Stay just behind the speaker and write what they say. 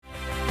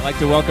I'd like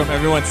to welcome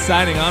everyone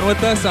signing on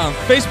with us on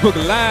Facebook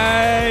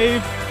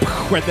Live,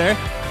 right there,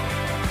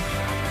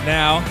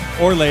 now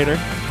or later.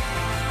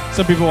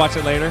 Some people watch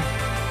it later.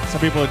 Some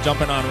people are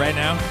jumping on right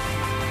now.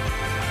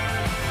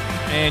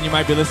 And you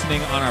might be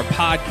listening on our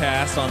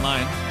podcast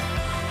online.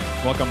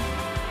 Welcome.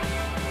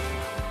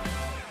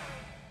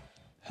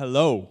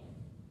 Hello.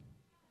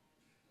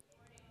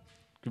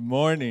 Good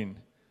morning.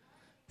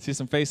 See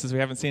some faces we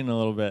haven't seen in a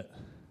little bit.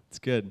 It's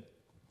good.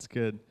 It's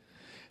good.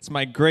 It's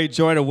my great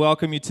joy to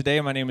welcome you today.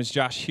 My name is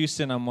Josh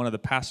Houston. I'm one of the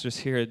pastors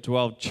here at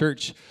Dwell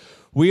Church.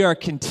 We are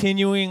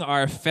continuing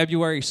our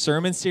February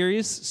sermon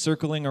series,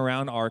 circling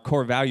around our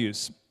core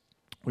values.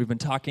 We've been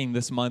talking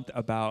this month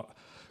about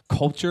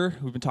culture.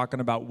 We've been talking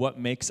about what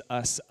makes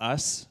us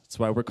us. That's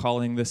why we're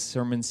calling this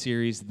sermon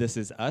series, This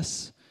Is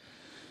Us.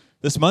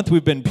 This month,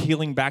 we've been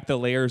peeling back the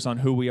layers on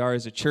who we are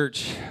as a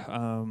church,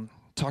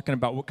 talking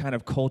about what kind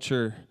of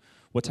culture,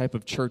 what type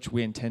of church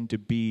we intend to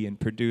be and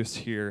produce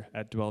here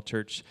at Dwell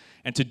Church.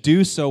 And to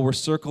do so, we're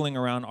circling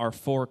around our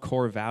 4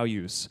 core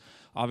values.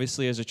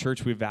 Obviously, as a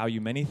church, we value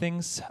many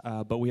things,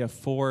 but we have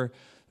 4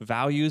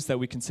 values that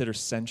we consider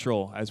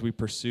central as we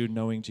pursue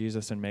knowing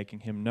Jesus and making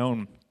him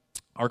known.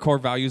 Our core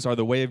values are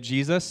the way of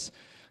Jesus,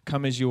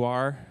 come as you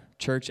are,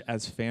 church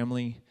as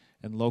family,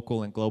 and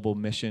local and global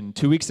mission.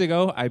 2 weeks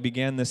ago, I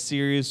began this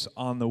series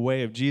on the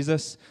way of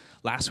Jesus.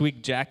 Last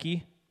week,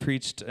 Jackie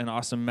preached an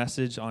awesome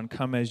message on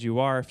Come As You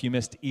Are. If you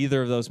missed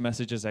either of those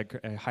messages, I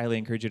highly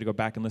encourage you to go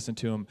back and listen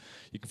to them.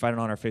 You can find it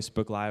on our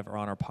Facebook Live or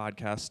on our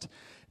podcast.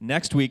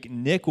 Next week,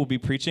 Nick will be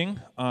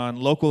preaching on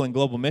local and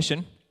global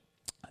mission.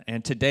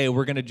 And today,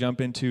 we're going to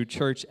jump into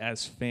church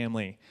as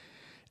family.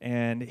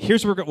 And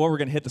here's what we're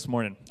going to hit this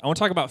morning. I want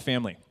to talk about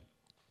family.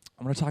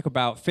 I'm going to talk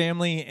about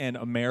family and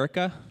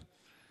America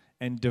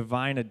and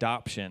divine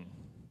adoption.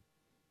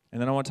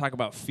 And then I want to talk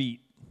about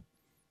feet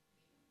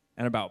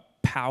and about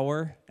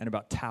power and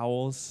about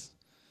towels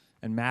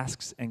and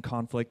masks and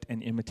conflict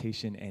and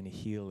imitation and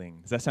healing.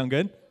 Does that sound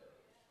good?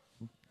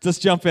 Let's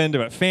jump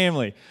into it.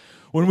 Family.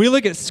 When we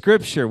look at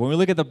Scripture, when we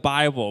look at the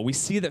Bible, we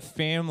see that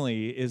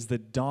family is the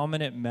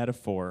dominant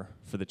metaphor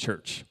for the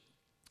church.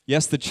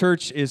 Yes, the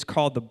church is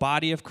called the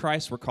body of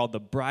Christ. We're called the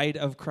bride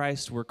of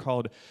Christ. We're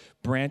called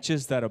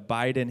branches that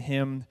abide in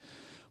him.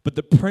 But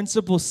the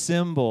principal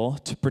symbol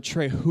to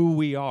portray who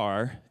we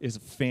are is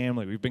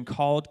family. We've been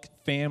called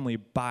family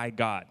by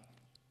God.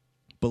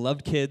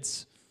 Beloved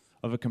kids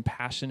of a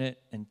compassionate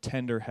and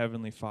tender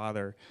Heavenly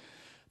Father.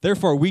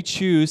 Therefore, we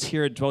choose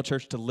here at Dwell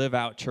Church to live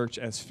out church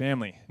as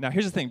family. Now,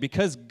 here's the thing.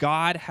 Because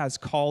God has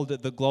called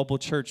the global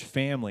church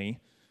family,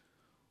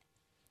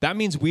 that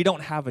means we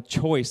don't have a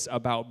choice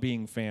about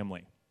being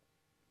family.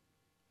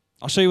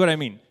 I'll show you what I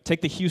mean.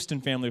 Take the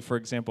Houston family, for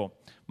example.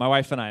 My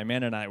wife and I,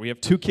 Amanda and I, we have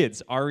 2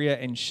 kids, Aria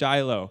and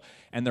Shiloh,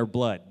 and they're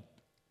blood.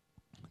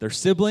 They're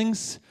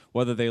siblings,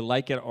 whether they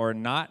like it or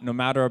not, no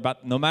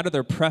matter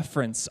their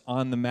preference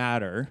on the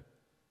matter,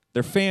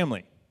 they're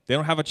family. They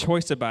don't have a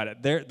choice about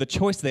it. The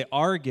choice they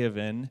are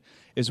given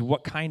is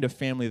what kind of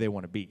family they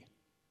want to be.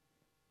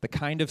 The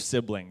kind of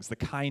siblings, the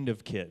kind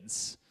of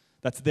kids.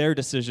 That's their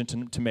decision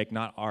to make,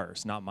 not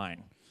ours, not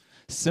mine.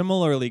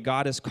 Similarly,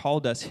 God has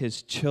called us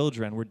his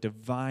children. We're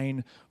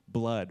divine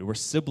blood. We're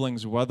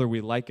siblings whether we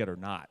like it or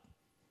not.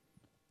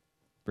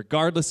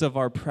 Regardless of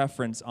our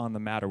preference on the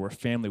matter, we're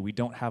family. We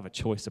don't have a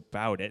choice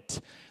about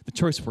it. The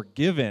choice we're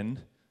given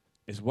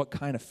is what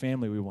kind of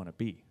family we want to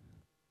be.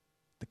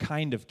 The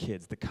kind of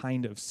kids, the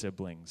kind of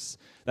siblings.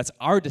 That's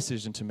our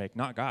decision to make,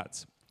 not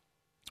God's.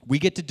 We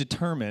get to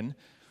determine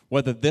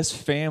whether this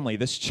family,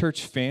 this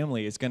church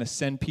family, is going to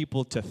send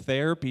people to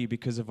therapy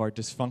because of our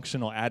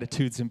dysfunctional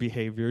attitudes and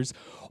behaviors,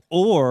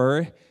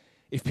 or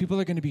if people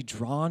are going to be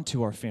drawn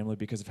to our family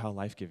because of how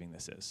life-giving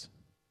this is.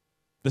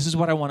 This is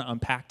what I want to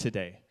unpack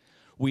today.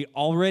 We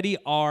already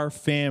are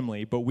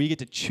family, but we get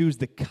to choose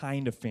the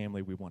kind of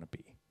family we want to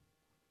be.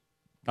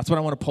 That's what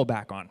I want to pull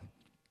back on.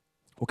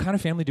 What kind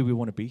of family do we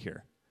want to be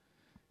here?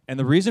 And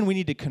the reason we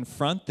need to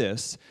confront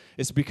this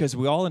is because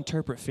we all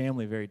interpret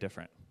family very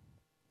different.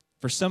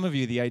 For some of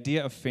you, the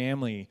idea of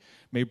family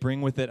may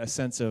bring with it a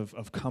sense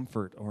of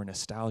comfort or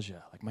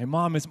nostalgia. Like, my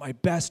mom is my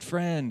best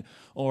friend,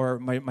 or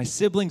my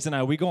siblings and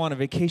I, we go on a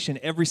vacation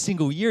every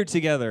single year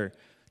together.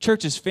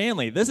 Church is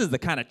family. This is the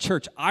kind of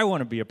church I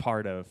want to be a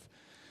part of.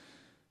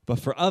 But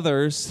for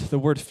others, the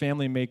word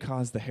family may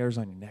cause the hairs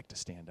on your neck to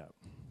stand up.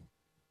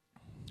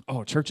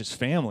 Oh, church is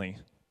family.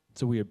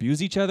 So we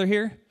abuse each other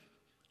here?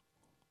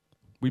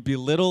 We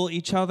belittle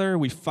each other?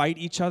 We fight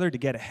each other to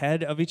get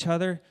ahead of each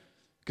other?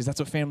 Because that's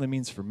what family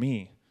means for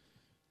me.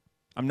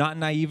 I'm not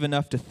naive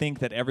enough to think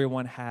that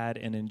everyone had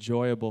an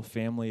enjoyable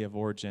family of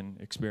origin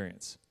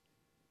experience.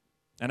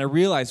 And I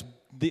realize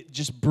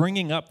just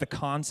bringing up the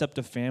concept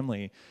of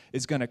family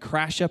is going to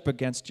crash up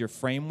against your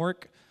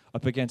framework,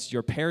 up against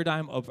your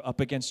paradigm,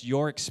 up against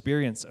your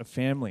experience of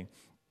family.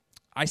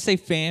 I say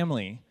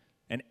family,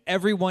 and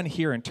everyone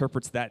here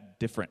interprets that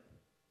different.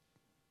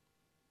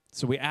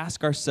 So we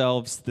ask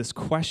ourselves this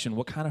question,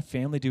 what kind of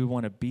family do we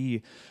want to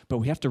be? But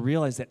we have to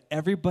realize that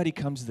everybody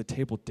comes to the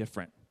table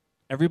different.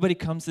 Everybody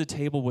comes to the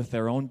table with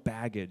their own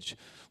baggage,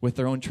 with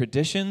their own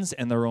traditions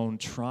and their own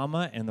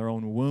trauma and their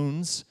own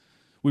wounds.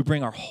 We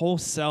bring our whole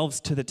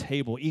selves to the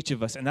table, each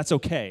of us, and that's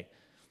okay.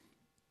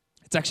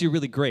 It's actually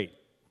really great.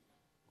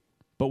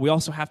 But we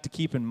also have to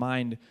keep in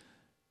mind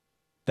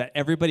that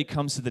everybody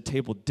comes to the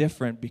table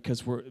different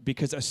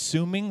because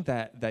assuming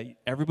that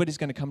everybody's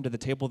going to come to the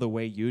table the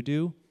way you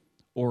do,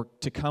 or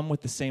to come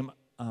with the same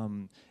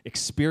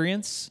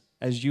experience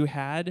as you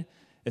had,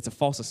 it's a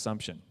false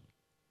assumption.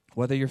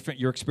 Whether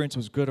your experience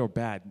was good or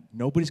bad,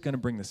 nobody's going to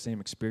bring the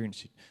same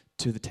experience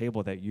to the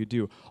table that you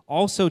do.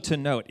 Also to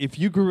note, if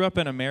you grew up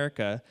in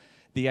America,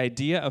 the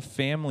idea of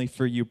family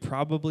for you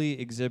probably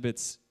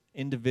exhibits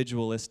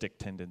individualistic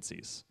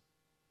tendencies.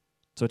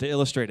 So to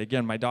illustrate,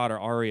 again, my daughter,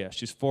 Aria,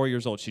 she's 4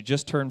 years old. She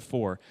just turned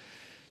 4.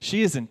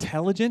 She is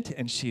intelligent,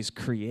 and she's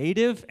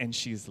creative, and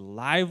she's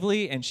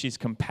lively, and she's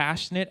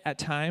compassionate at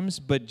times,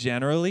 but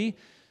generally,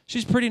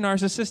 she's pretty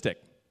narcissistic.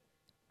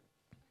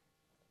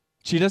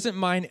 She doesn't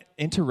mind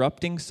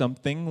interrupting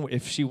something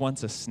if she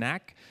wants a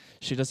snack.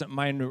 She doesn't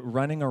mind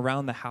running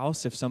around the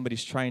house if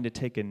somebody's trying to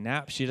take a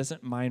nap. She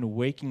doesn't mind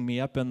waking me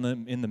up in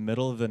the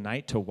middle of the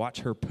night to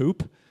watch her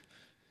poop.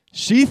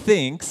 She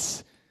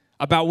thinks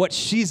about what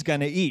she's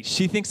going to eat.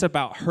 She thinks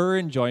about her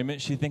enjoyment.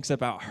 She thinks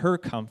about her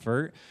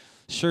comfort.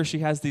 Sure, she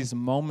has these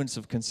moments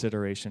of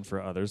consideration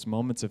for others,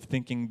 moments of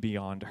thinking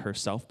beyond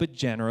herself, but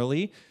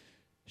generally,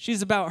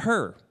 she's about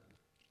her.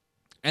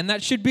 And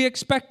that should be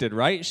expected,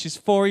 right? She's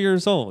 4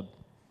 years old.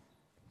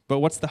 But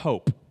what's the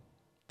hope?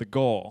 The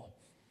goal?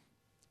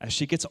 As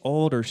she gets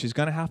older, she's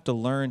going to have to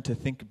learn to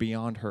think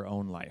beyond her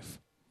own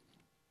life,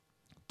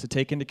 to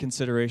take into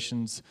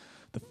considerations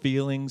the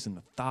feelings and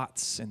the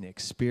thoughts and the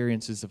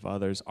experiences of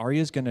others.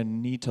 Aria's going to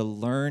need to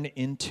learn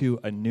into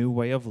a new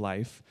way of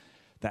life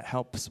that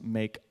helps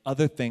make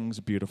other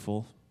things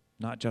beautiful,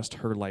 not just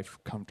her life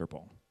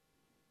comfortable.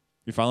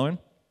 You following?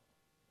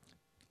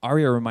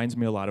 Aria reminds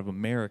me a lot of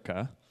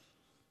America.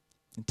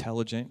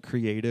 Intelligent,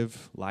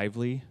 creative,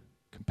 lively,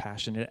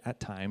 compassionate at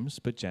times,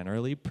 but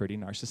generally pretty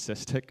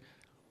narcissistic.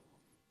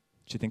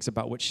 She thinks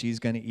about what she's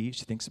going to eat.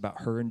 She thinks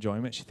about her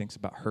enjoyment. She thinks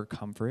about her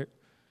comfort.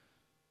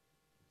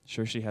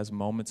 Sure, she has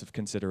moments of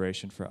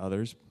consideration for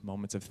others,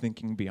 moments of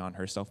thinking beyond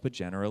herself, but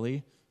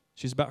generally,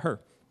 she's about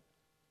her.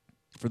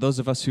 For those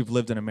of us who've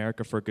lived in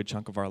America for a good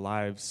chunk of our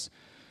lives,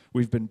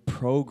 we've been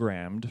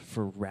programmed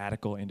for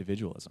radical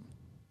individualism.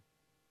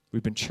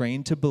 We've been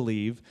trained to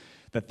believe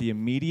that the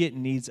immediate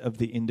needs of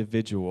the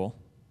individual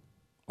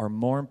are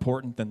more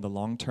important than the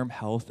long-term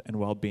health and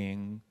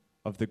well-being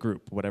of the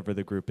group, whatever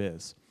the group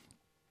is.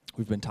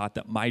 We've been taught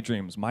that my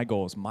dreams, my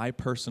goals, my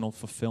personal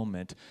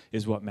fulfillment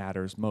is what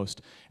matters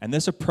most. And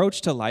this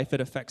approach to life, it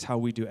affects how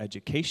we do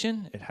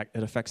education,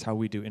 it affects how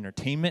we do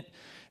entertainment,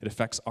 it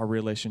affects our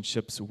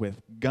relationships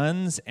with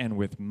guns and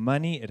with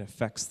money, it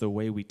affects the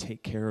way we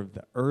take care of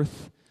the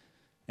earth.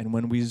 And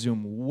when we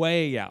zoom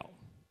way out,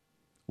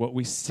 what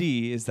we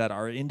see is that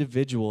our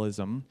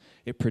individualism,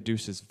 it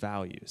produces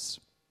values.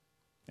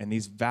 And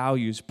these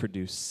values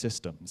produce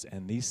systems,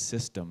 and these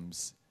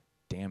systems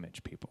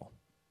damage people.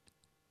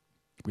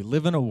 We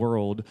live in a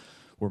world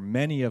where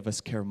many of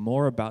us care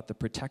more about the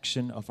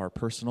protection of our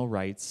personal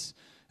rights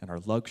and our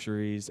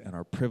luxuries and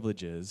our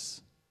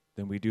privileges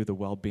than we do the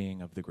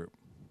well-being of the group.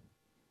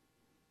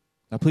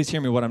 Now, please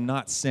hear me. What I'm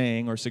not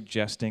saying or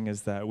suggesting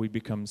is that we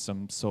become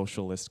some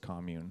socialist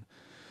commune.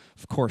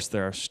 Of course,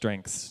 there are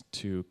strengths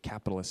to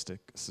capitalistic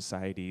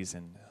societies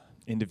and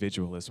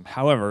individualism.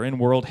 However, in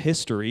world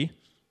history,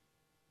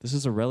 this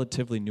is a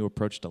relatively new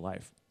approach to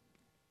life.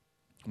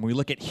 When we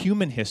look at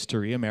human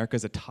history,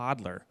 America's a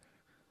toddler.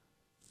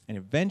 And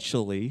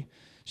eventually,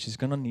 she's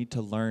going to need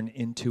to learn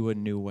into a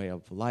new way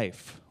of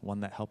life,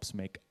 one that helps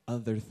make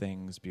other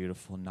things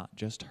beautiful, not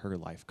just her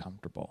life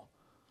comfortable.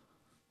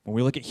 When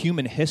we look at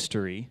human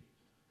history,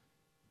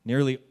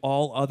 nearly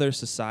all other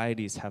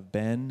societies have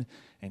been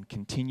and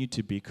continue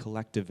to be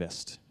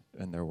collectivist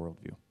in their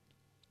worldview.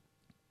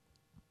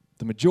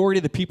 The majority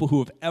of the people who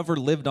have ever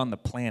lived on the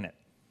planet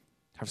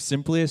have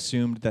simply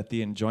assumed that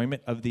the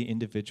enjoyment of the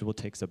individual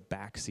takes a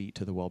backseat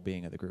to the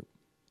well-being of the group.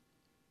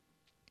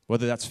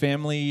 Whether that's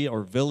family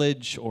or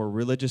village or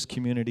religious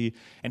community.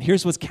 And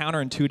here's what's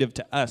counterintuitive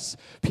to us.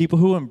 People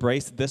who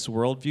embrace this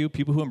worldview,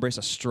 people who embrace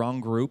a strong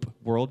group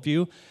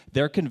worldview,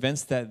 they're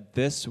convinced that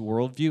this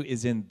worldview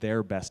is in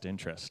their best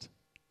interest.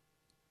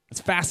 It's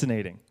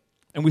fascinating.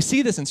 And we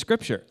see this in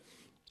Scripture.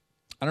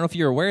 I don't know if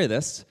you're aware of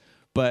this,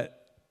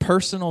 but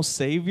personal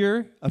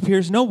Savior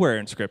appears nowhere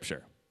in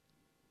Scripture.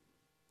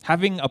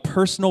 Having a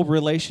personal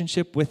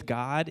relationship with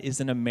God is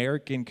an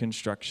American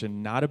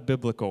construction, not a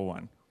biblical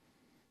one.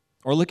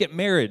 Or look at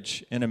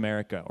marriage in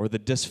America, or the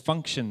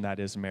dysfunction that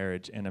is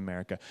marriage in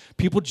America.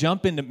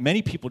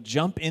 Many people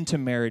jump into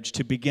marriage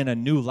to begin a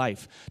new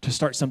life, to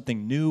start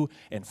something new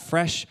and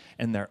fresh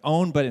and their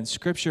own. But in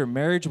Scripture,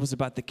 marriage was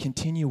about the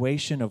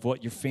continuation of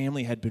what your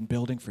family had been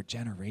building for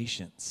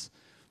generations.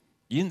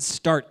 You didn't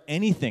start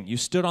anything. You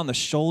stood on the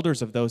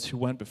shoulders of those who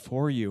went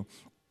before you.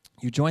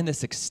 You joined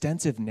this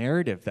extensive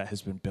narrative that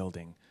has been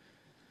building.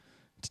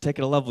 To take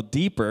it a level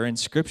deeper, in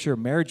Scripture,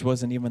 marriage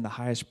wasn't even the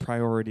highest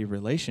priority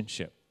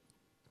relationship.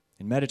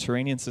 In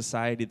Mediterranean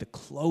society, the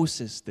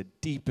closest, the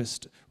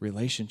deepest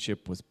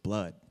relationship was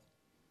blood.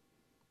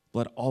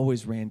 Blood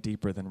always ran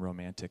deeper than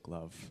romantic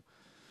love,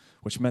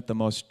 which meant the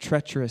most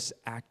treacherous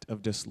act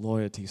of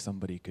disloyalty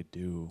somebody could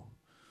do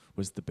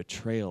was the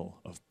betrayal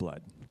of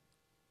blood.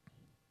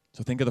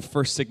 So think of the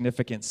first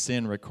significant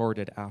sin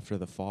recorded after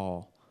the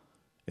fall.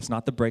 It's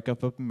not the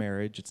breakup of a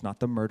marriage. It's not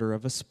the murder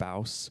of a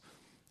spouse.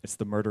 It's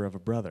the murder of a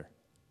brother.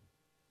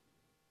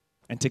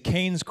 And to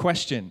Cain's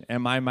question,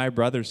 am I my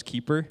brother's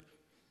keeper?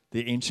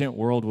 The ancient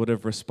world would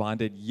have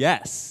responded,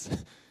 yes.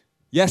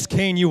 Yes,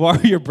 Cain, you are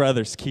your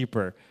brother's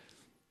keeper.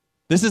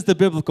 This is the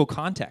biblical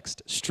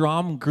context.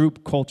 Strom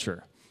group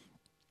culture.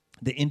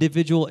 The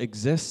individual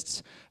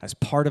exists as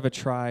part of a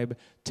tribe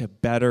to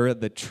better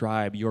the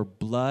tribe. Your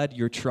blood,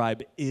 your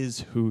tribe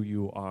is who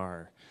you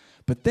are.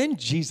 But then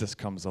Jesus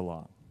comes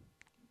along.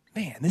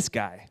 Man, this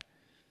guy,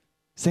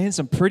 saying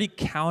some pretty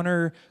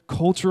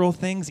counter-cultural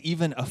things,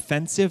 even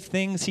offensive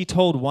things. He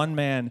told one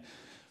man,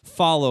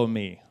 follow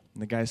me.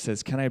 And the guy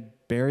says, can I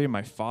bury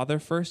my father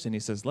first? And he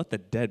says, let the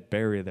dead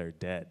bury their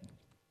dead.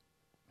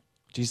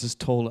 Jesus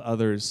told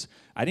others,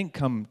 I didn't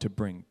come to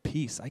bring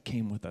peace. I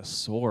came with a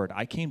sword.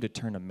 I came to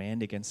turn a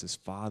man against his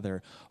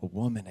father, a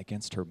woman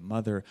against her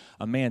mother.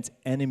 A man's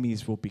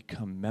enemies will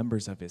become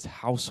members of his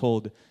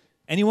household.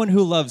 Anyone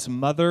who loves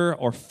mother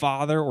or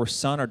father or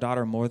son or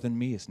daughter more than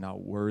me is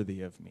not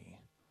worthy of me.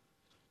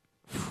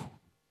 Whew.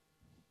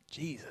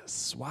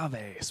 Jesus,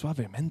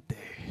 suavemente.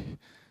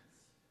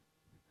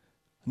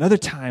 Another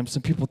time,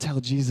 some people tell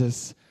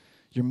Jesus,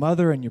 your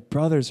mother and your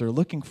brothers are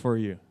looking for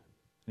you.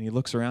 And he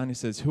looks around and he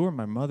says, who are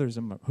my mother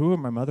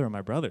and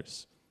my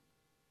brothers?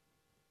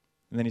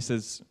 And then he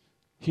says,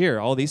 here,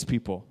 all these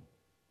people.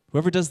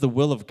 Whoever does the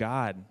will of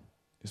God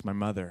is my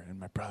mother and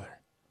my brother.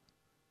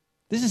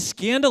 This is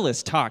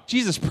scandalous talk.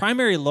 Jesus'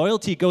 primary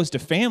loyalty goes to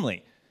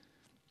family.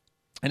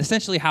 And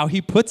essentially how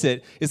he puts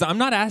it is, I'm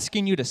not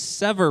asking you to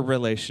sever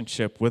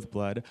relationship with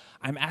blood.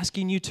 I'm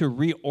asking you to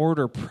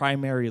reorder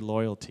primary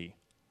loyalty.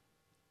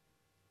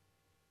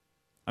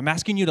 I'm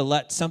asking you to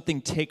let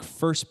something take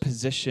first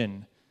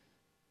position,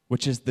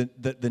 which is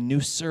the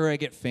new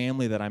surrogate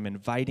family that I'm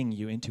inviting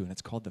you into, and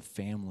it's called the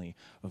family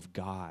of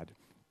God.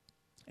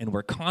 And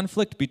where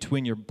conflict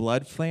between your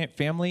blood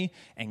family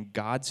and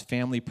God's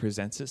family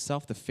presents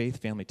itself, the faith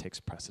family takes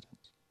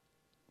precedence.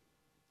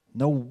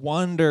 No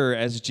wonder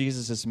as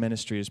Jesus'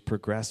 ministry is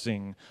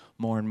progressing,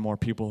 more and more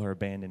people are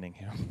abandoning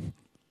him.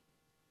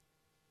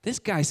 This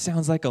guy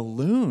sounds like a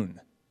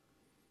loon.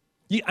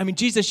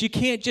 Jesus, you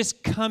can't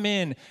just come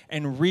in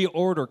and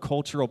reorder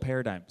cultural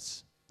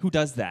paradigms. Who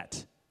does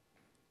that?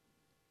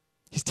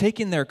 He's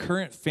taken their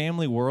current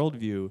family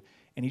worldview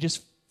and he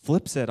just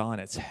flips it on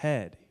its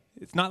head.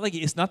 It's not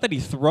that he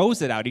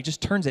throws it out, he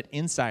just turns it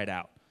inside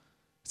out.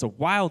 It's a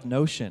wild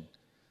notion.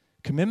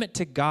 Commitment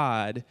to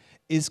God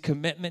is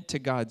commitment to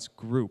God's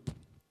group.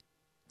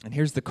 And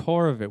here's the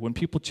core of it. When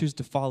people choose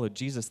to follow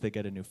Jesus, they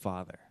get a new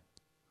father.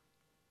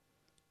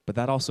 But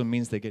that also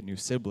means they get new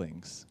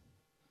siblings.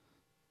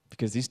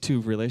 Because these two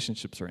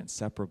relationships are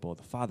inseparable.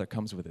 The father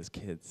comes with his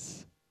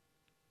kids.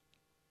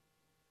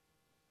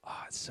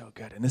 Oh, it's so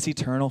good. In this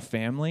eternal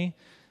family,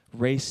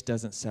 race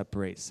doesn't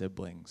separate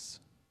siblings.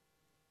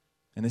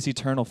 In this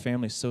eternal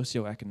family,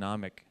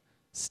 socioeconomic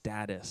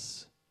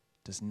status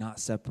does not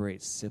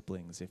separate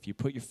siblings. If you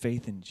put your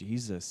faith in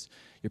Jesus,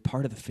 you're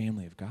part of the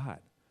family of God.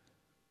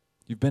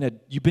 You've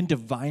been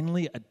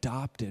divinely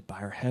adopted by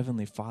our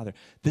Heavenly Father.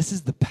 This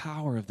is the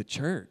power of the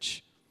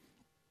church.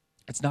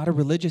 It's not a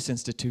religious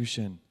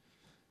institution.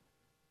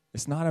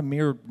 It's not a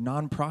mere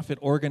nonprofit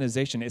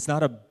organization. It's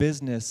not a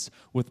business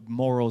with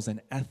morals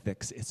and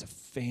ethics. It's a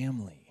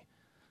family.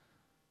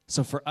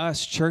 So for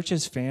us, church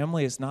as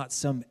family is not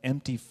some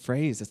empty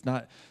phrase. It's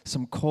not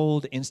some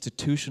cold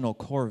institutional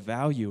core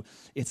value.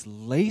 It's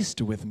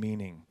laced with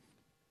meaning.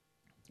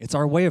 It's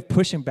our way of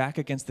pushing back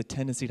against the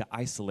tendency to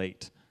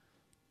isolate.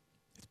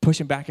 It's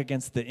pushing back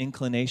against the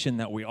inclination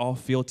that we all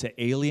feel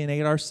to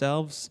alienate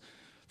ourselves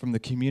from the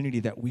community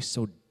that we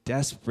so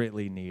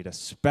desperately need,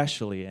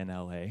 especially in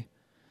LA.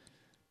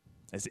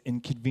 As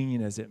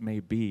inconvenient as it may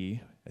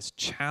be, as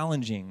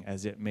challenging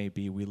as it may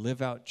be, we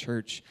live out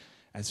church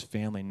as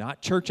family.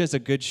 Not church as a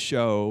good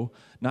show,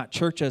 not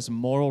church as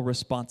moral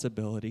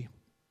responsibility,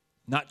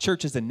 not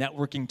church as a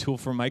networking tool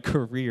for my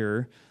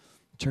career,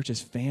 church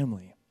as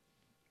family.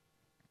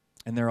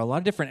 And there are a lot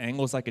of different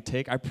angles I could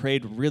take. I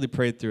really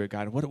prayed through it.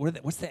 God,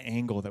 what's the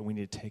angle that we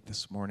need to take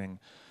this morning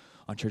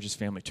on church as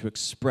family, to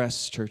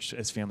express church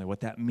as family, what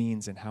that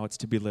means and how it's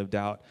to be lived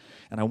out?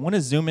 And I want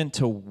to zoom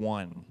into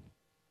one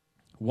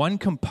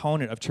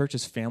component of church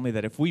as family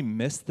that if we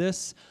miss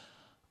this,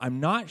 I'm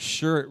not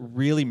sure it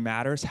really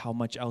matters how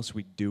much else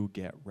we do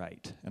get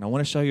right. And I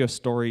want to show you a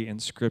story in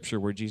Scripture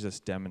where Jesus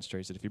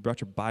demonstrates it. If you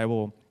brought your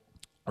Bible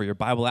or your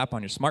Bible app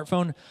on your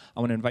smartphone, I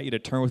want to invite you to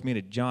turn with me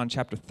to John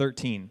chapter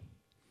 13.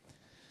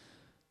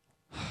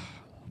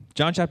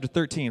 John chapter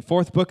 13,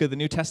 fourth book of the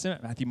New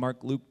Testament, Matthew,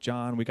 Mark, Luke,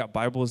 John. We got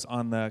Bibles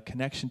on the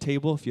connection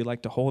table if you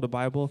like to hold a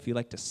Bible, if you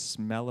like to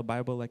smell a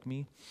Bible like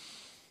me.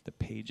 The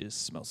pages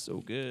smell so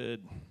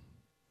good.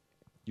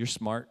 You're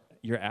smart.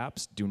 Your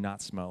apps do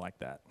not smell like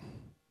that.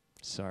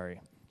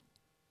 Sorry.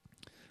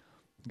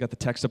 Got the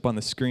text up on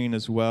the screen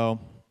as well,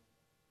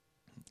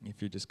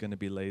 if you're just going to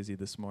be lazy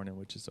this morning,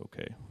 which is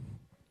okay.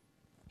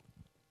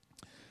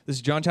 This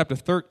is John chapter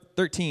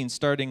 13,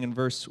 starting in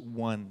verse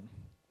 1.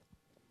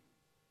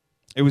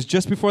 It was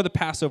just before the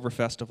Passover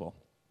festival.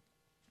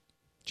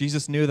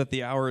 Jesus knew that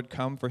the hour had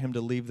come for him to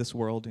leave this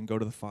world and go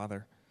to the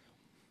Father.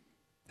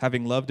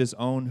 Having loved his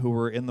own who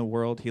were in the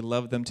world, he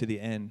loved them to the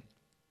end.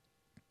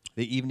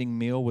 The evening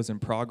meal was in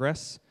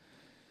progress,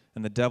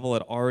 and the devil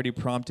had already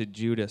prompted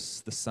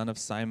Judas, the son of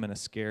Simon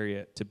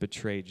Iscariot, to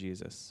betray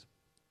Jesus.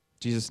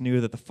 Jesus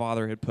knew that the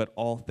Father had put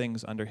all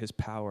things under his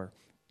power,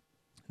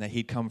 and that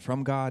he'd come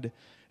from God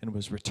and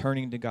was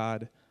returning to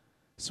God.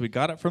 So he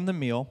got up from the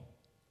meal,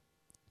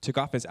 took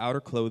off his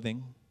outer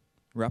clothing,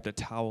 wrapped a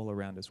towel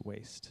around his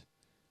waist.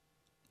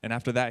 And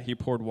after that, he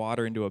poured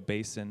water into a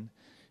basin,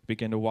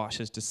 began to wash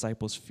his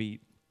disciples'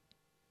 feet,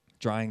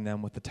 drying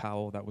them with the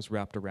towel that was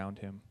wrapped around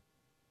him.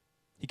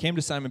 He came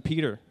to Simon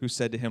Peter, who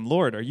said to him,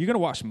 "Lord, are you going to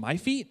wash my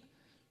feet?"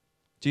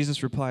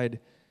 Jesus replied,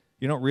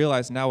 "You don't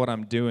realize now what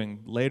I'm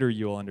doing. Later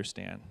you will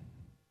understand."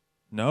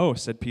 "No,"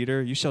 said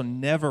Peter, "you shall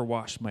never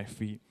wash my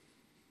feet."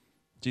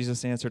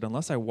 Jesus answered,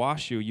 "Unless I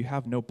wash you, you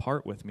have no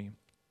part with me."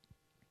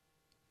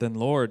 "Then,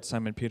 Lord,"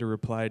 Simon Peter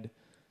replied,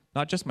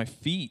 "not just my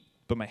feet,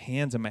 but my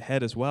hands and my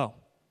head as well."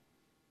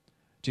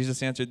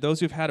 Jesus answered,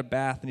 "Those who've had a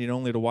bath need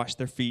only to wash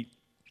their feet.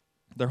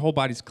 Their whole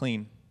body's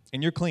clean,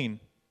 and you're clean,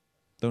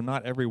 though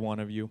not every one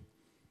of you."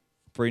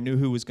 For he knew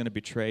who was going to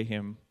betray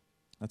him.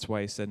 That's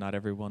why he said not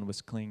everyone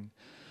was clean.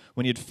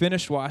 When he had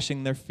finished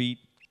washing their feet,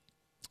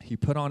 he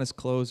put on his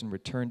clothes and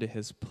returned to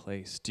his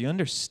place. "Do you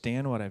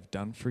understand what I've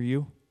done for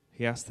you?"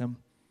 he asked them.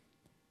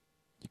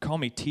 "You call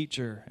me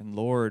teacher and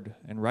Lord,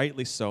 and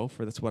rightly so,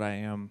 for that's what I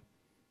am.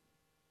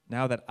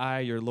 Now that I,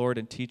 your Lord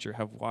and teacher,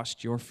 have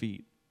washed your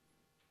feet,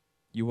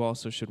 you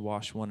also should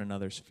wash one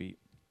another's feet.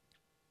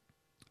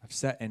 I've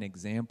set an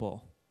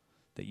example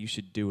that you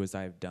should do as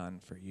I have done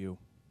for you."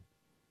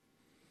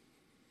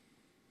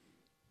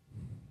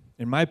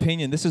 In my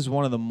opinion, this is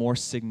one of the more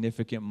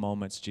significant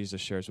moments Jesus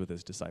shares with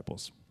his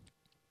disciples.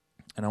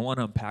 And I want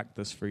to unpack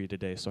this for you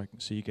today so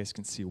you guys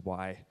can see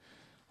why.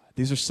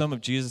 These are some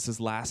of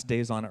Jesus' last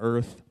days on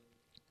earth.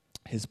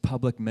 His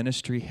public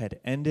ministry had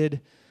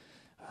ended.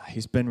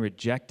 He's been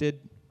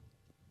rejected.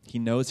 He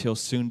knows he'll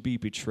soon be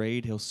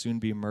betrayed. He'll soon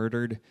be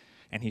murdered.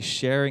 And he's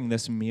sharing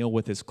this meal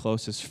with his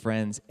closest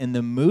friends. And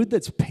the mood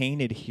that's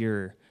painted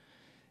here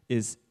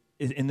is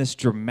in this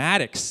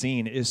dramatic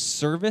scene is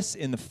service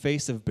in the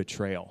face of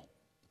betrayal.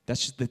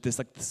 That's just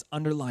this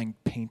underlying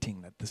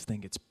painting that this thing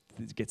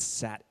gets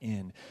sat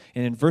in.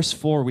 And in verse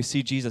 4, we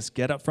see Jesus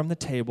get up from the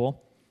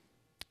table.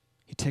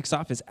 He takes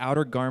off his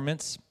outer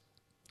garments,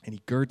 and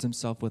he girds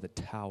himself with a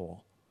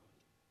towel.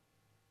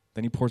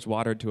 Then he pours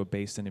water into a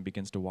basin and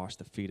begins to wash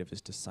the feet of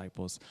his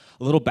disciples.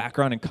 A little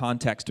background and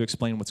context to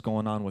explain what's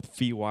going on with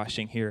feet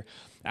washing here.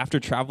 After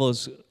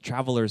travelers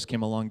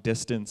came a long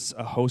distance,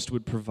 a host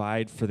would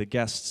provide for the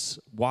guests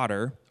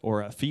water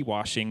or a feet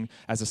washing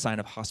as a sign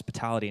of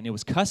hospitality. And it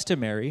was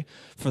customary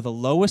for the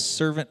lowest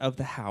servant of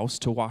the house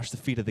to wash the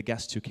feet of the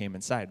guests who came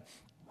inside.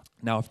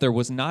 Now, if there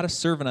was not a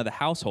servant of the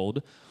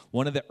household,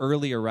 one of the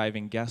early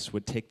arriving guests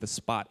would take the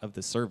spot of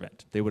the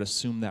servant. They would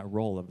assume that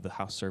role of the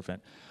house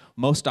servant.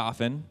 Most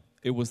often,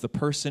 it was the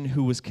person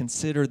who was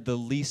considered the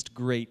least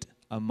great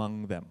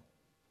among them.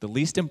 The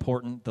least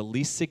important, the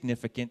least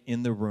significant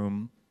in the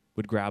room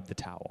would grab the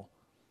towel.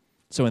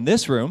 So in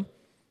this room,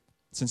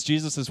 since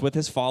Jesus is with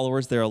his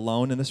followers, they're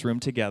alone in this room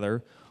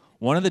together,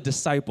 one of the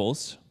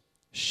disciples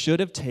should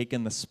have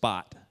taken the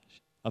spot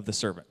of the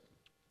servant.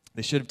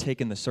 They should have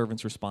taken the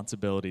servant's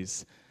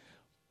responsibilities,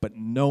 but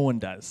no one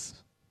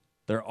does.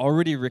 They're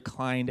already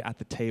reclined at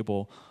the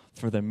table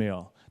for the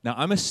meal. Now,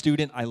 I'm a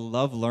student. I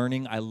love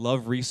learning. I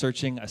love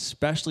researching,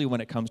 especially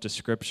when it comes to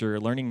Scripture,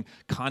 learning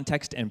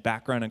context and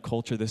background and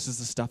culture. This is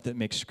the stuff that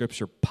makes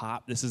Scripture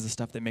pop. This is the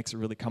stuff that makes it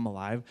really come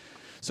alive.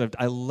 So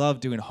I love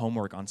doing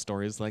homework on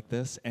stories like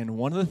this. And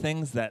one of the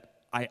things that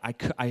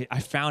I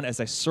found as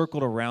I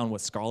circled around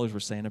what scholars were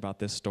saying about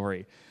this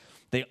story,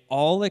 they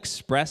all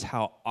express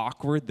how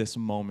awkward this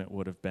moment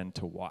would have been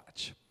to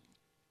watch.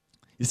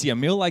 You see, a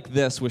meal like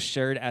this was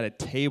shared at a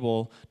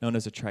table known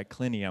as a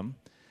triclinium.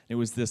 It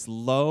was this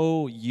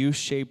low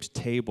U-shaped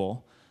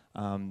table,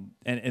 and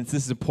this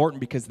is important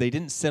because they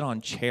didn't sit on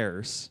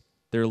chairs.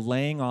 They're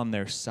laying on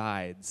their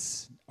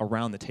sides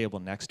around the table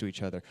next to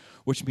each other,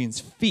 which means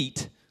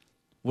feet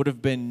would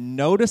have been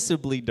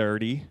noticeably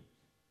dirty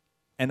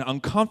and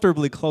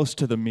uncomfortably close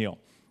to the meal.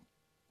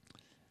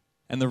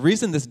 And the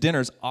reason this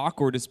dinner's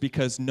awkward is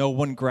because no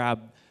one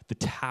grabbed the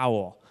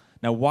towel.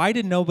 Now, why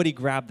did nobody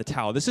grab the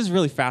towel? This is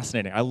really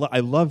fascinating. I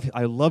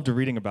loved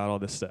reading about all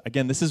this stuff.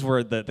 Again, this is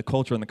where the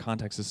culture and the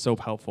context is so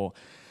helpful.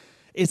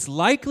 It's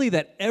likely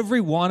that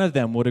every one of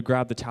them would have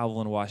grabbed the towel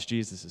and washed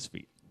Jesus'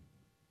 feet.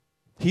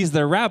 He's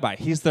their rabbi.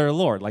 He's their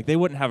Lord. Like, they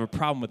wouldn't have a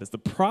problem with this. The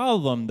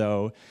problem,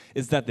 though,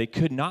 is that they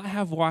could not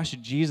have washed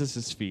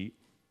Jesus' feet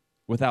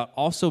without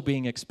also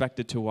being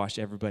expected to wash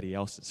everybody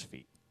else's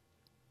feet.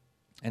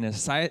 And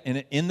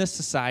in this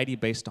society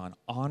based on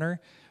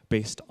honor,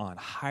 based on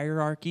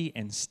hierarchy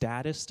and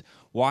status,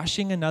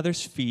 washing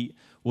another's feet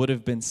would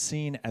have been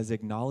seen as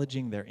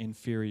acknowledging their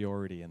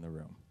inferiority in the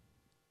room.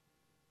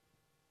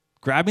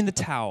 Grabbing the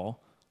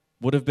towel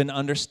would have been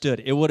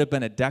understood. It would have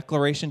been a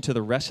declaration to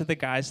the rest of the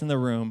guys in the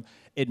room,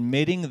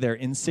 admitting their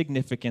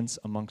insignificance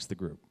amongst the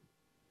group.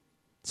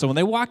 So when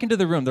they walk into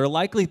the room, they're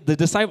likely,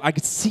 I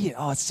could see it.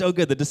 Oh, it's so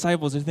good. The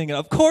disciples are thinking,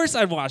 of course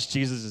I'd wash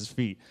Jesus'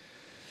 feet.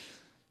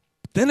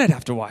 But then I'd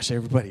have to wash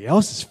everybody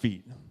else's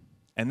feet.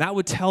 And that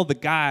would tell the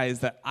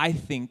guys that I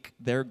think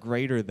they're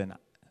greater than,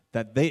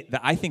 that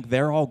I think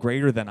they're all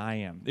greater than I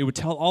am. It would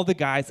tell all the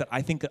guys that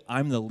I think that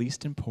I'm the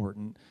least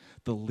important,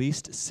 the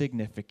least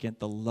significant,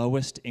 the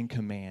lowest in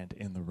command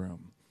in the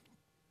room.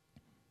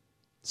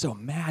 So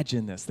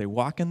imagine this. They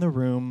walk in the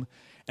room,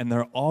 and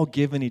they're all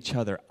giving each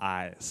other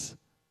eyes.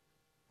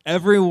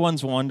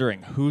 Everyone's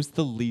wondering who's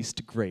the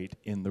least great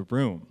in the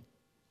room.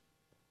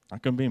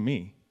 Not going to be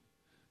me.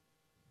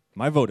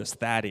 My vote is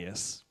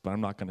Thaddeus, but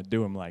I'm not going to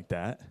do him like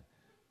that.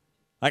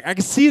 Like, I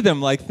can see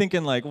them like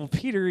thinking like, well,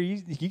 Peter,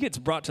 he gets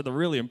brought to the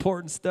really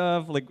important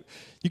stuff. Like,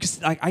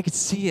 I could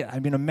see it. I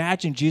mean,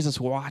 imagine Jesus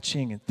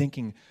watching and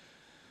thinking,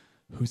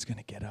 who's going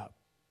to get up?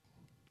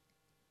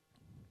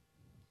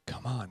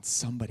 Come on,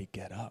 somebody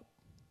get up.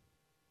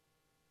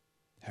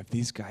 Have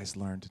these guys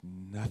learned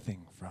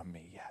nothing from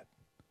me yet?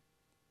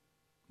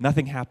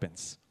 Nothing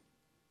happens.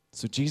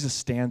 So Jesus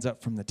stands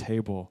up from the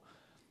table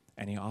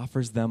and he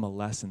offers them a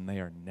lesson they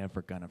are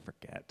never going to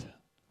forget.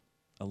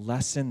 A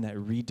lesson that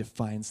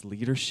redefines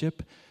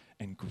leadership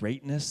and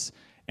greatness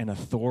and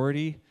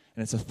authority.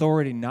 And it's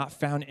authority not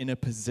found in a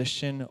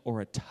position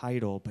or a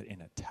title, but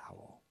in a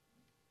towel.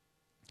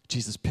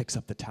 Jesus picks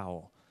up the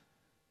towel.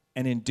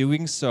 And in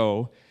doing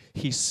so,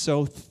 he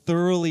so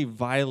thoroughly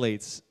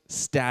violates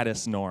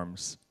status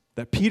norms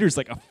that Peter's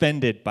like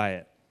offended by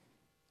it.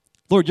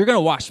 Lord, you're going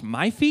to wash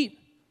my feet?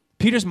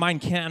 Peter's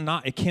mind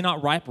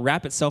cannot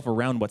wrap itself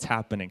around what's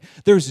happening.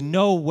 There's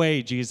no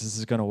way Jesus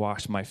is going to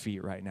wash my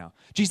feet right now.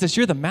 Jesus,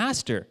 you're the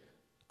master.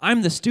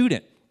 I'm the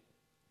student.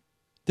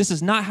 This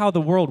is not how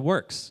the world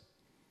works.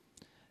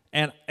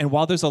 And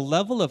while there's a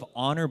level of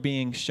honor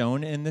being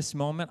shown in this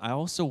moment, I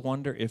also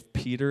wonder if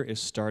Peter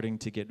is starting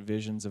to get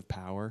visions of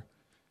power.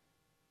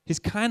 He's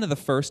kind of the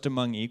first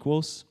among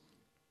equals.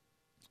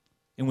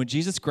 And when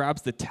Jesus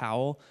grabs the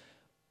towel,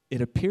 it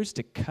appears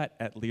to cut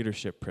at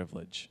leadership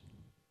privilege.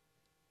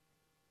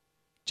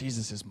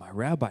 Jesus is my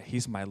rabbi.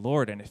 He's my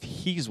Lord. And if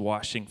he's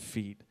washing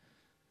feet,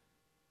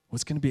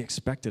 what's going to be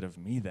expected of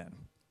me then?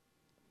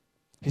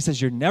 He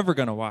says, you're never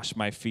going to wash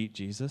my feet,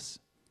 Jesus.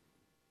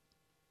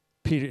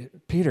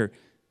 Peter,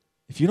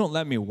 if you don't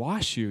let me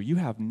wash you, you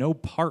have no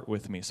part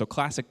with me. So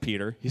classic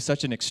Peter, he's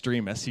such an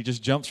extremist. He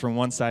just jumps from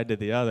one side to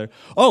the other.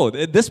 Oh,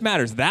 this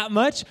matters that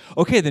much?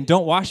 Okay, then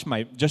don't wash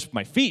just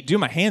my feet. Do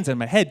my hands and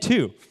my head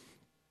too.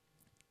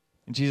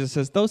 And Jesus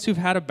says, those who've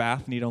had a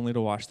bath need only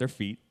to wash their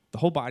feet. The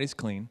whole body's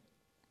clean.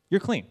 You're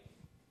clean.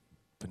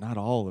 But not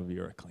all of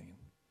you are clean.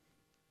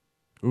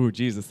 Ooh,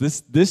 Jesus,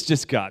 this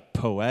just got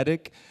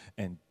poetic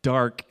and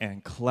dark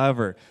and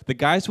clever. The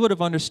guys would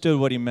have understood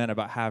what he meant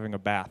about having a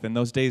bath. In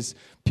those days,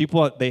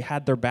 they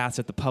had their baths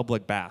at the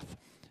public bath.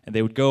 And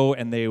they would go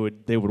and they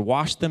would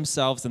wash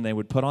themselves and they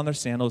would put on their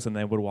sandals and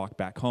they would walk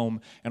back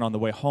home. And on the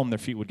way home, their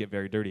feet would get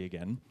very dirty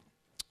again.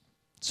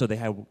 So they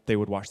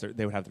would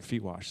have their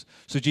feet washed.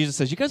 So Jesus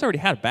says, you guys already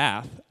had a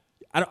bath.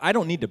 I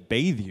don't need to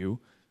bathe you.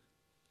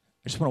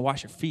 I just want to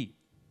wash your feet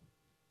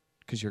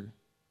because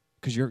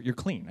you're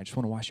clean. I just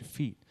want to wash your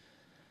feet.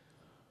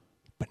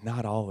 But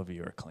not all of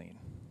you are clean.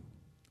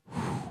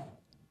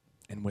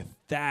 And with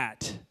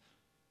that,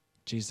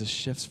 Jesus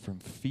shifts from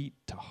feet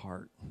to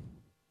heart.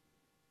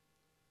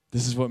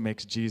 This is what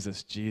makes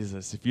Jesus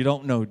Jesus. If you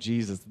don't know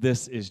Jesus,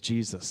 this is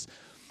Jesus.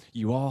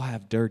 You all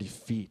have dirty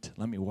feet.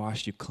 Let me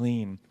wash you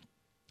clean.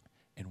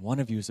 And one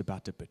of you is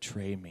about to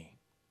betray me.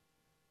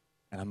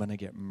 And I'm going to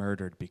get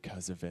murdered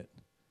because of it.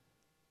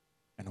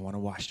 And I want to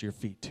wash your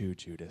feet too,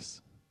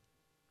 Judas.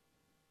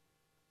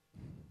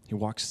 He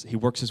works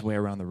his way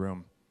around the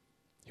room.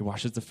 He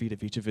washes the feet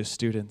of each of his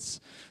students.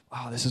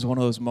 Wow, this is one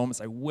of those moments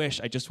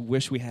I just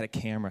wish we had a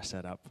camera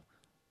set up.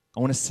 I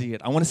want to see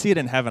it. I want to see it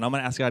in heaven. I'm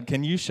going to ask God,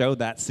 can you show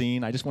that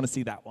scene? I just want to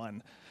see that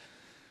one.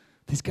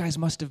 These guys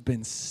must have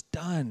been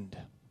stunned,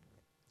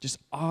 just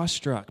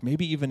awestruck,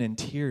 maybe even in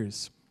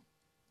tears.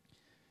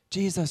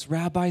 Jesus,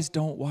 rabbis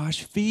don't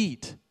wash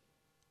feet.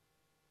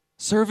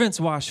 Servants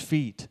wash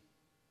feet.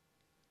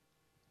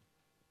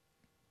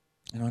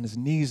 And on his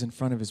knees in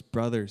front of his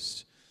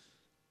brothers,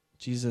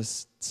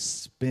 Jesus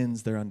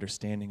spins their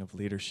understanding of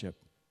leadership.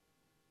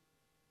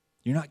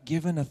 You're not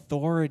given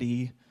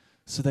authority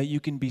so that you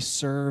can be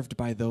served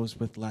by those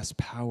with less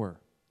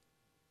power.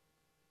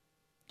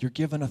 You're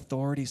given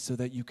authority so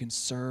that you can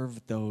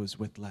serve those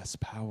with less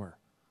power.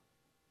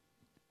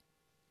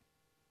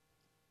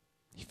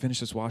 He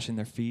finishes washing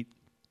their feet.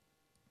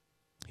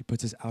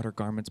 puts his outer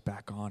garments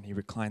back on. He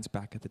reclines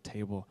back at the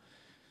table.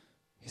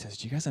 He says,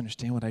 do you guys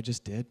understand what I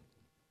just did?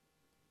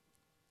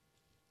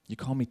 You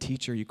call me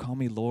teacher, you call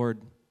me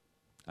Lord.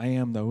 I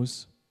am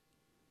those.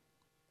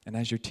 And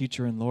as your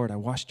teacher and Lord, I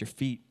washed your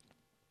feet.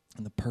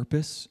 And the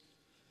purpose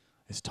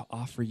is to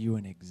offer you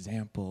an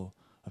example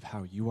of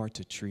how you are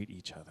to treat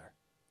each other.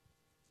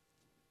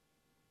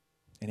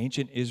 In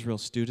ancient Israel,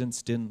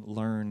 students didn't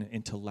learn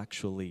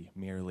intellectually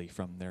merely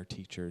from their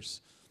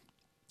teachers.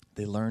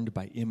 They learned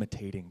by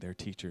imitating their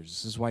teachers.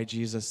 This is why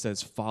Jesus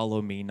says,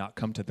 follow me, not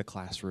come to the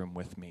classroom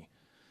with me.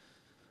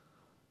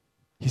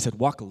 He said,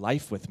 walk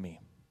life with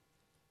me.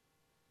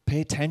 Pay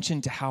attention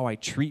to how I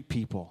treat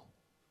people,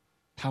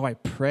 how I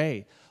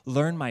pray.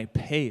 Learn my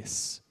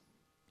pace.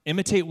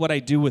 Imitate what I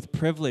do with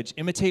privilege.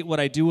 Imitate what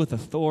I do with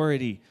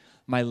authority.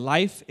 My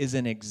life is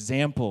an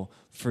example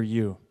for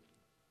you.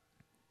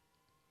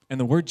 And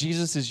the word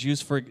Jesus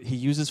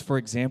uses for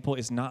example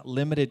is not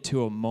limited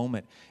to a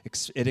moment.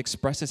 It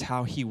expresses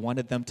how he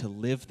wanted them to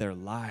live their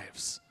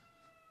lives.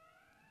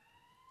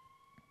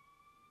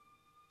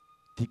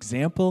 The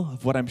example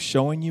of what I'm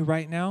showing you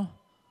right now,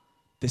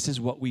 this is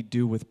what we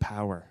do with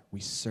power. We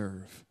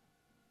serve.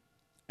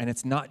 And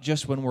it's not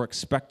just when we're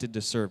expected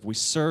to serve. We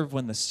serve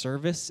when the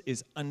service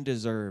is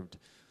undeserved.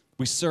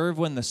 We serve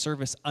when the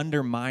service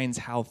undermines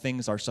how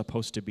things are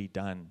supposed to be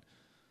done.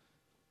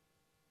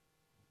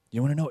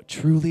 You want to know what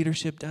true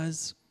leadership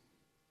does?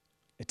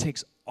 It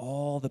takes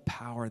all the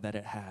power that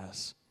it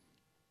has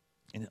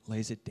and it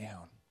lays it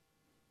down.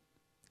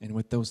 And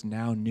with those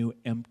now new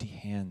empty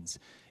hands,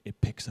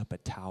 it picks up a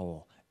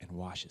towel and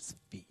washes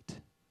feet.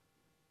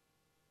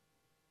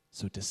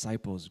 So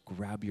disciples,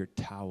 grab your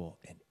towel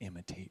and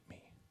imitate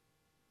me.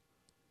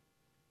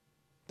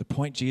 The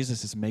point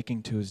Jesus is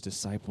making to his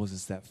disciples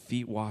is that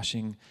feet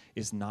washing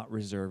is not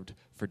reserved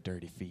for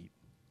dirty feet.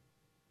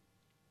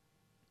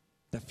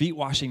 That feet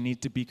washing needs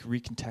to be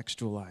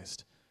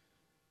recontextualized,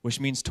 which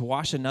means to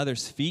wash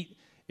another's feet,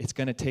 it's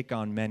going to take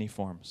on many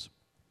forms.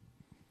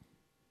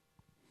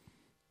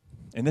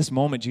 In this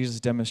moment, Jesus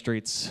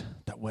demonstrates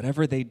that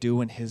whatever they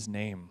do in his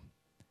name,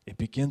 it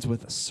begins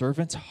with a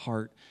servant's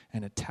heart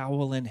and a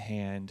towel in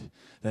hand,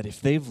 that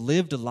if they've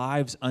lived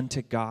lives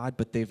unto God,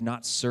 but they've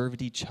not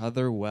served each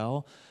other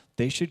well,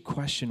 they should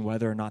question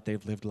whether or not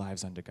they've lived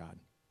lives unto God.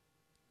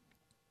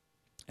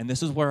 And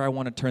this is where I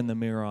want to turn the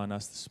mirror on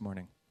us this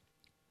morning.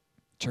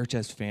 Church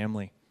as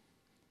family.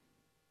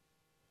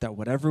 That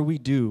whatever we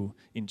do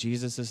in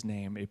Jesus'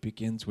 name, it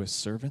begins with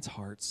servants'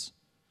 hearts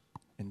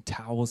and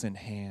towels in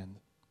hand.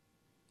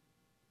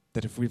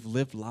 That if we've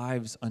lived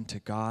lives unto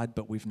God,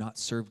 but we've not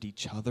served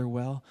each other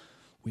well,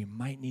 we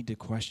might need to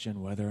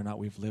question whether or not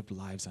we've lived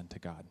lives unto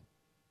God.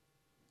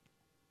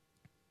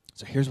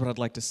 So here's what I'd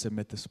like to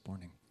submit this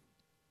morning.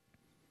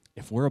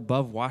 If we're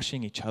above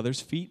washing each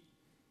other's feet,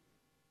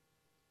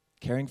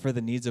 caring for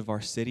the needs of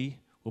our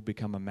city will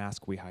become a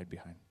mask we hide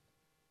behind.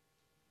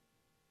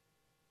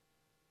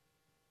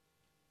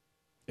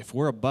 If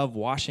we're above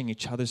washing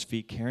each other's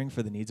feet, caring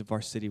for the needs of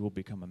our city will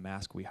become a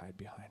mask we hide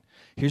behind.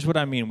 Here's what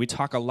I mean. We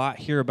talk a lot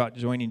here about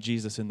joining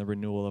Jesus in the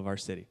renewal of our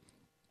city.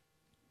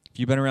 If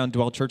you've been around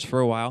Dwell Church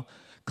for a while,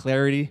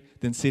 Clarity,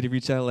 then City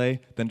Reach LA,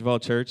 then Dwell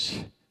Church,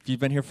 if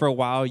you've been here for a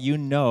while, you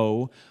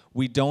know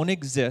we don't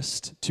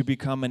exist to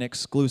become an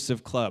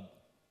exclusive club.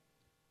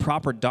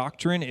 Proper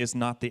doctrine is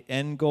not the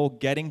end goal.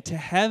 Getting to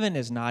heaven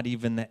is not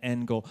even the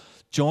end goal.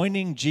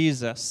 Joining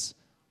Jesus,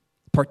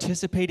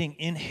 participating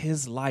in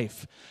his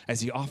life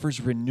as he offers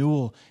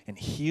renewal and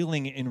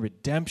healing and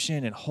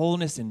redemption and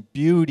wholeness and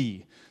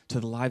beauty to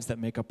the lives that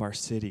make up our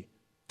city.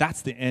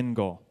 That's the end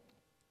goal.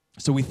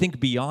 So we think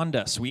beyond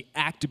us, we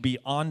act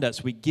beyond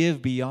us, we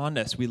give beyond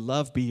us, we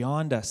love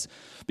beyond us.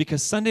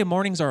 Because Sunday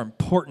mornings are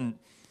important,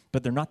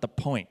 but they're not the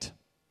point.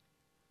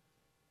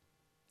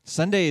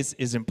 Sundays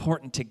is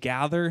important to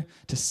gather,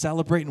 to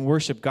celebrate and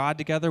worship God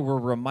together. We're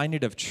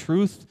reminded of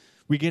truth.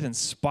 We get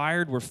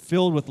inspired. We're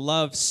filled with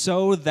love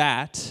so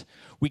that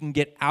we can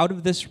get out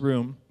of this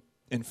room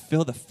and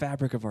fill the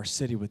fabric of our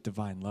city with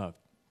divine love.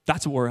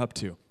 That's what we're up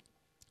to.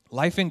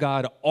 Life in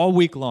God all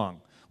week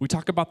long. We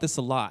talk about this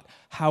a lot.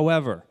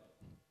 However,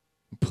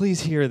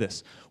 please hear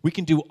this. We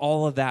can do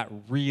all of that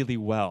really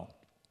well.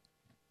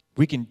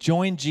 We can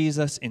join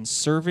Jesus in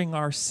serving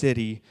our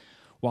city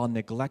while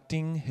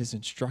neglecting his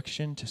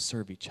instruction to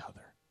serve each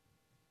other.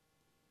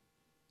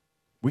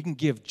 We can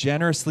give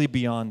generously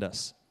beyond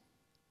us.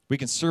 We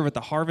can serve at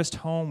the Harvest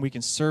Home. We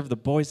can serve the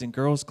Boys and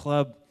Girls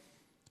Club.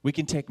 We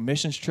can take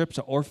missions trips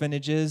to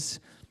orphanages.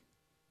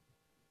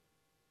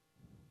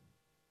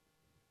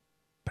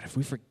 But if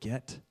we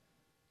forget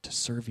to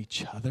serve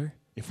each other,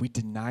 if we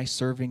deny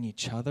serving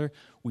each other,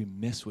 we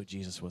miss what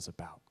Jesus was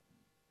about.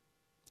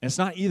 And it's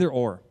not either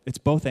or. It's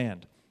both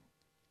and.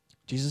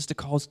 Jesus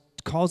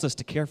calls us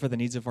to care for the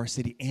needs of our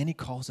city, and he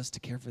calls us to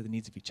care for the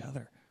needs of each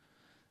other.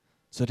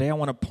 So today I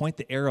want to point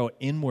the arrow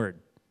inward.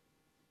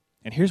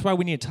 And here's why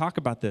we need to talk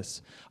about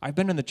this. I've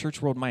been in the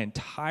church world my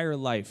entire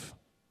life,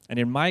 and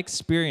in my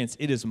experience,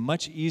 it is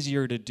much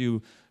easier to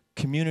do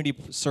community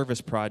service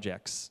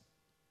projects.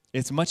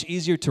 It's much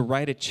easier to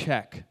write a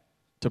check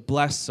to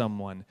bless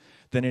someone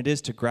than it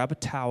is to grab a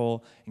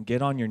towel and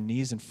get on your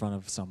knees in front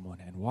of someone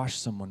and wash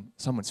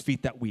someone's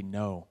feet that we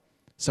know.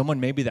 Someone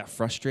maybe that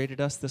frustrated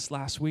us this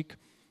last week.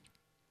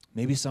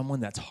 Maybe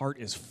someone that's heart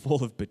is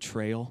full of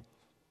betrayal.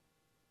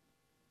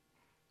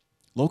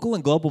 Local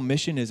and global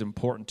mission is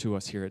important to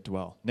us here at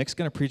Dwell. Nick's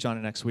going to preach on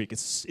it next week.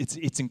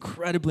 It's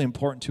incredibly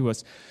important to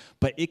us,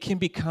 but it can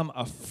become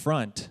a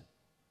front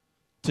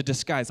to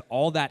disguise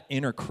all that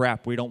inner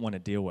crap we don't want to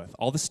deal with,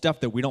 all the stuff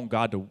that we don't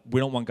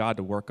want God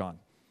to work on.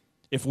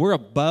 If we're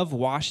above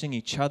washing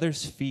each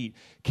other's feet,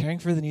 caring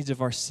for the needs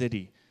of our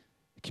city,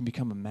 it can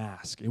become a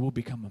mask. It will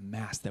become a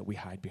mask that we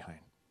hide behind.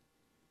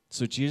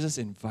 So Jesus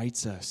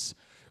invites us,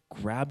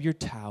 grab your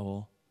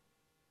towel,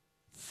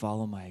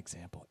 follow my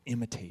example,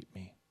 imitate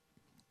me.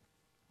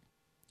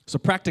 So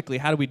practically,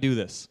 how do we do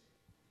this?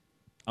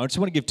 I just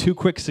want to give 2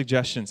 quick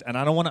suggestions, and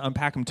I don't want to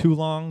unpack them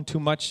too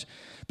much,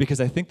 because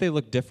I think they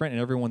look different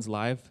in everyone's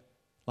lives,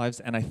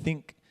 and I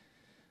think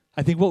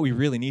what we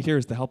really need here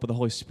is the help of the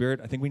Holy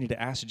Spirit. I think we need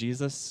to ask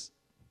Jesus,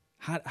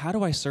 how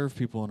do I serve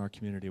people in our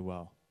community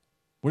well?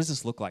 What does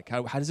this look like?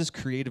 How does this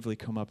creatively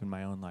come up in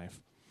my own life?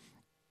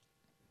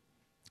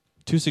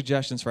 2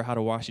 suggestions for how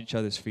to wash each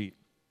other's feet.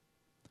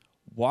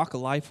 Walk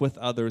life with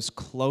others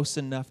close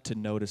enough to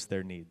notice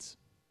their needs.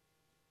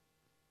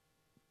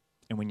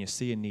 And when you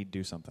see a need,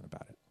 do something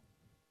about it.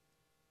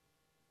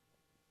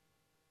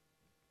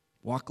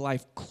 Walk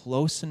life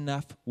close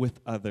enough with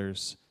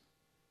others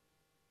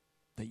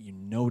that you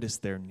notice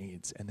their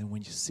needs. And then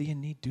when you see a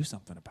need, do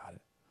something about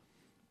it.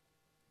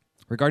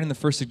 Regarding the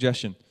first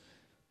suggestion,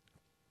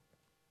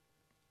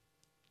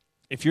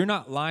 if you're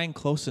not lying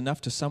close enough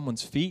to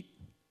someone's feet,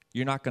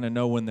 you're not going to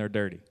know when they're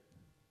dirty.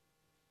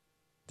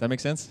 Does that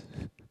make sense?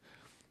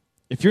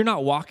 If you're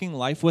not walking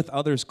life with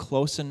others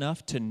close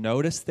enough to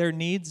notice their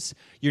needs,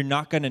 you're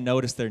not going to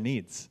notice their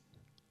needs.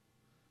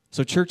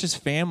 So church as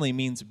family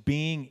means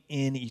being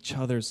in each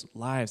other's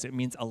lives. It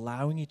means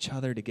allowing each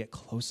other to get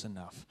close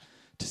enough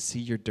to see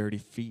your dirty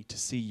feet, to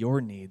see your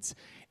needs.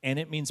 And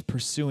it means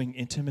pursuing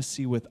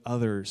intimacy with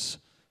others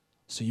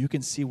so you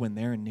can see when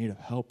they're in need of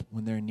help,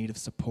 when they're in need of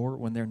support,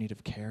 when they're in need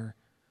of care.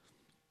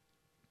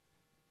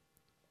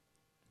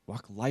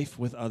 Walk life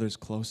with others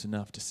close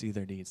enough to see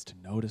their needs, to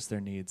notice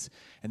their needs.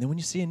 And then when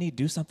you see a need,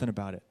 do something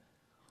about it.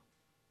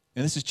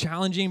 And this is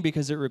challenging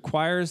because it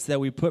requires that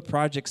we put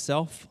Project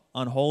Self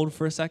on hold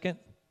for a second,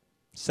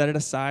 set it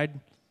aside,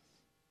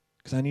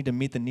 because I need to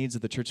meet the needs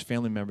of the church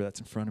family member that's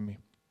in front of me.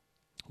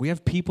 We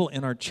have people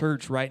in our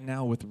church right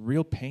now with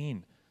real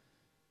pain,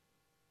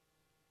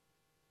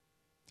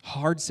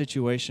 hard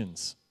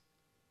situations,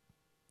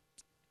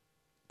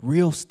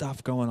 real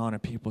stuff going on in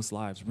people's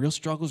lives, real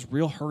struggles,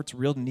 real hurts,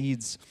 real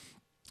needs.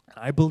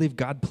 I believe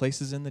God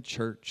places in the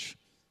church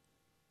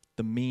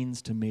the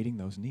means to meeting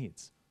those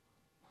needs.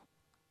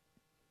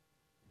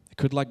 It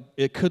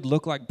could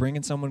look like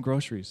bringing someone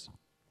groceries.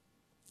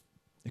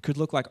 It could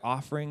look like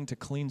offering to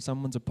clean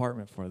someone's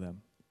apartment for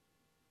them.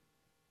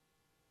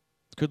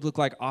 It could look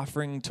like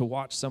offering to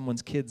watch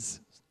someone's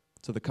kids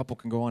so the couple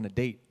can go on a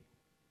date.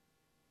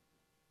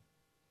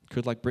 It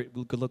could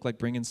look like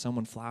bringing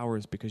someone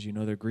flowers because you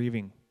know they're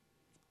grieving,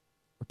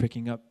 or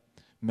picking up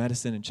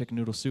medicine and chicken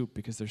noodle soup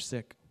because they're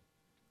sick.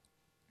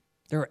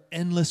 There are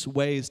endless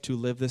ways to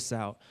live this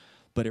out,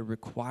 but it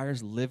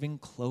requires living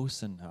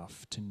close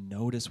enough to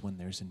notice when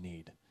there's a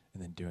need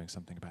and then doing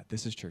something about it.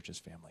 This is church as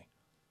family.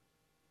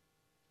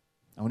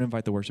 I want to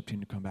invite the worship team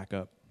to come back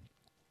up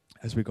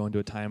as we go into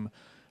a time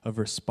of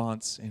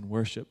response in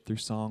worship through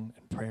song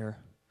and prayer.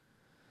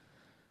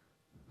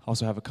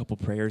 Also have a couple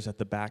prayers at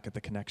the back at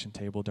the connection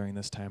table during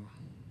this time.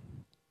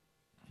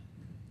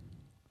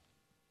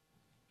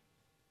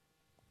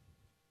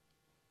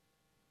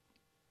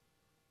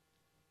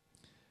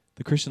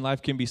 The Christian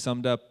life can be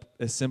summed up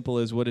as simple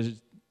as, what is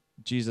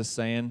Jesus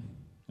saying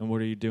and what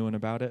are you doing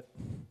about it?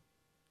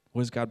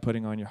 What is God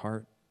putting on your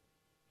heart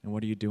and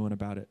what are you doing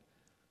about it?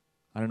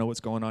 I don't know what's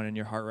going on in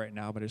your heart right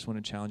now, but I just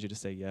want to challenge you to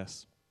say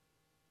yes.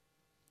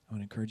 I want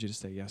to encourage you to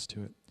say yes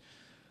to it.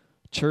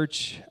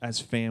 Church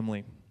as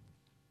family.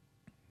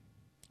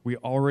 We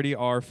already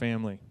are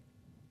family.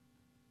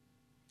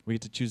 We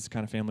get to choose the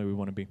kind of family we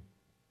want to be.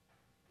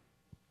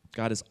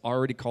 God has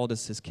already called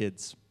us his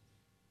kids.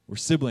 We're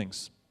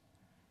siblings.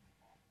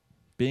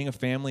 Being a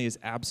family is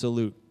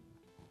absolute.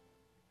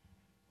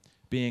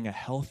 Being a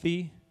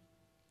healthy,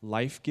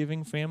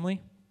 life-giving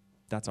family,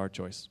 that's our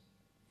choice.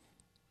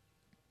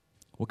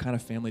 What kind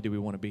of family do we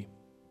want to be?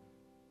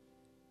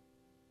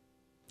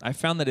 I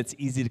found that it's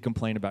easy to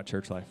complain about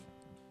church life.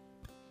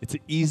 It's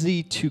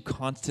easy to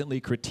constantly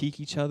critique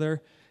each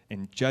other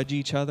and judge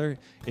each other.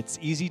 It's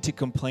easy to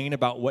complain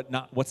about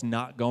what's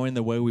not going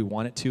the way we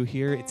want it to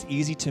here. It's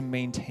easy to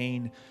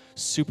maintain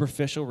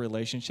superficial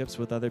relationships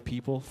with other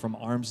people from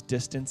arm's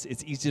distance.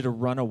 It's easy to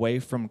run away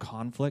from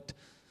conflict.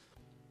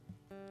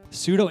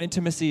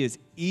 Pseudo-intimacy is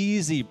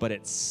easy, but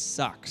it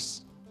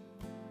sucks.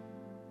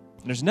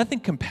 There's nothing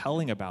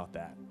compelling about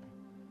that.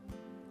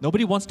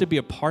 Nobody wants to be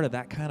a part of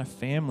that kind of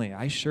family.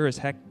 I sure as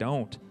heck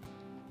don't.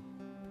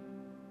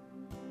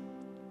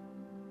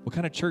 What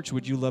kind of church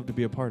would you love to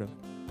be a part of?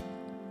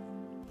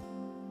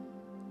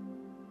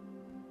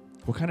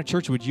 What kind of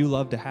church would you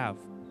love to have?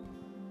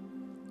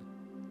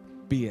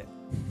 Be it.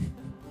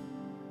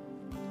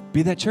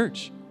 Be that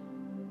church.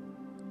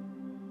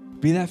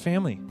 Be that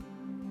family.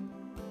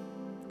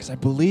 Because I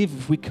believe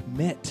if we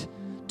commit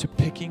to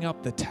picking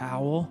up the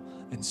towel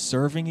and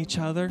serving each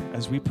other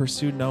as we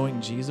pursue knowing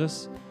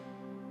Jesus,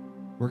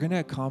 we're going to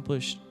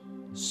accomplish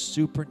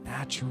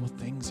supernatural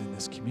things in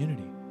this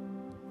community.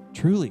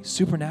 Truly,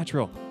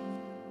 supernatural.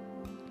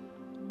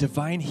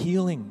 Divine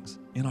healings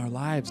in our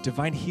lives,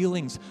 divine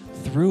healings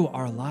through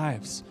our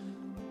lives.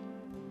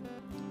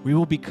 We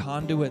will be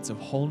conduits of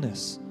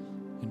wholeness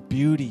and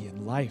beauty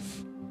and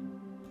life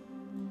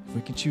if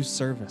we can choose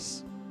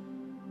service,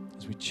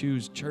 as we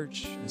choose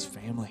church as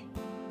family.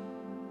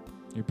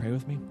 You pray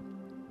with me?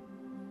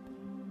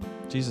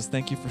 Jesus,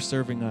 thank you for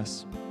serving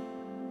us.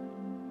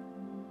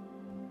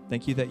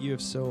 Thank you that you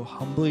have so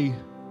humbly,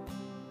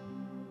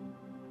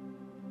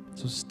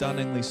 so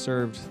stunningly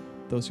served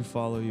those who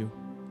follow you.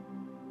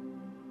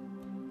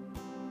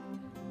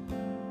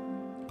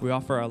 We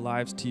offer our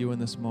lives to you in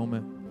this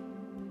moment.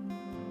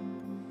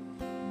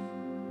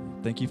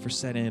 Thank you for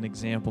setting an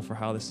example for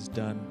how this is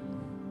done.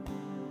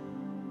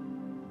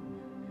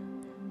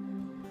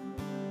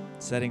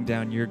 Setting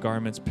down your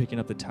garments, picking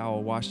up the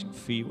towel, washing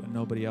feet when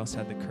nobody else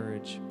had the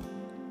courage.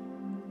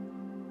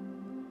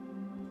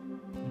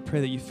 I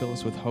pray that you fill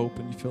us with hope,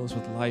 and you fill us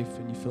with life,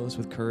 and you fill us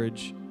with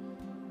courage.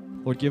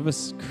 Lord, give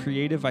us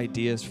creative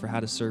ideas for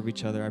how to serve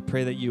each other. I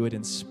pray that you would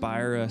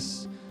inspire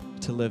us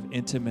to live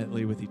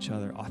intimately with each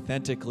other,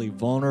 authentically,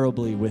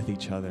 vulnerably with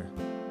each other,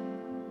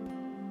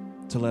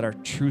 to let our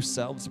true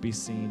selves be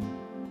seen,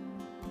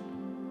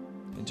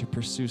 and to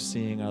pursue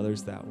seeing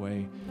others that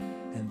way,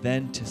 and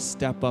then to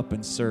step up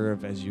and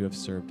serve as you have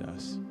served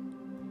us.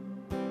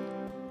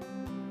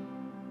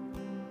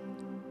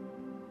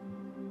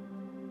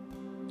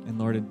 And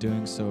Lord, in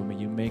doing so, may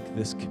you make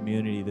this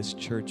community, this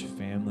church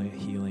family, a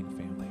healing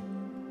family,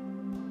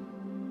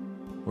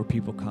 where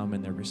people come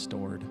and they're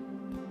restored.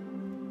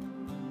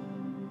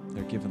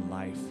 They're given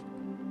life.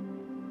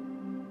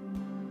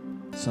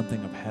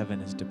 Something of heaven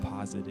is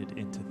deposited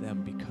into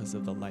them because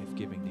of the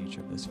life-giving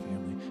nature of this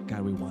family.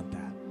 God, we want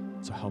that.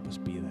 So help us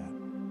be that.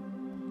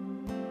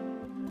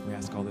 We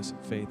ask all this in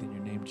faith in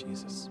your name,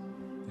 Jesus.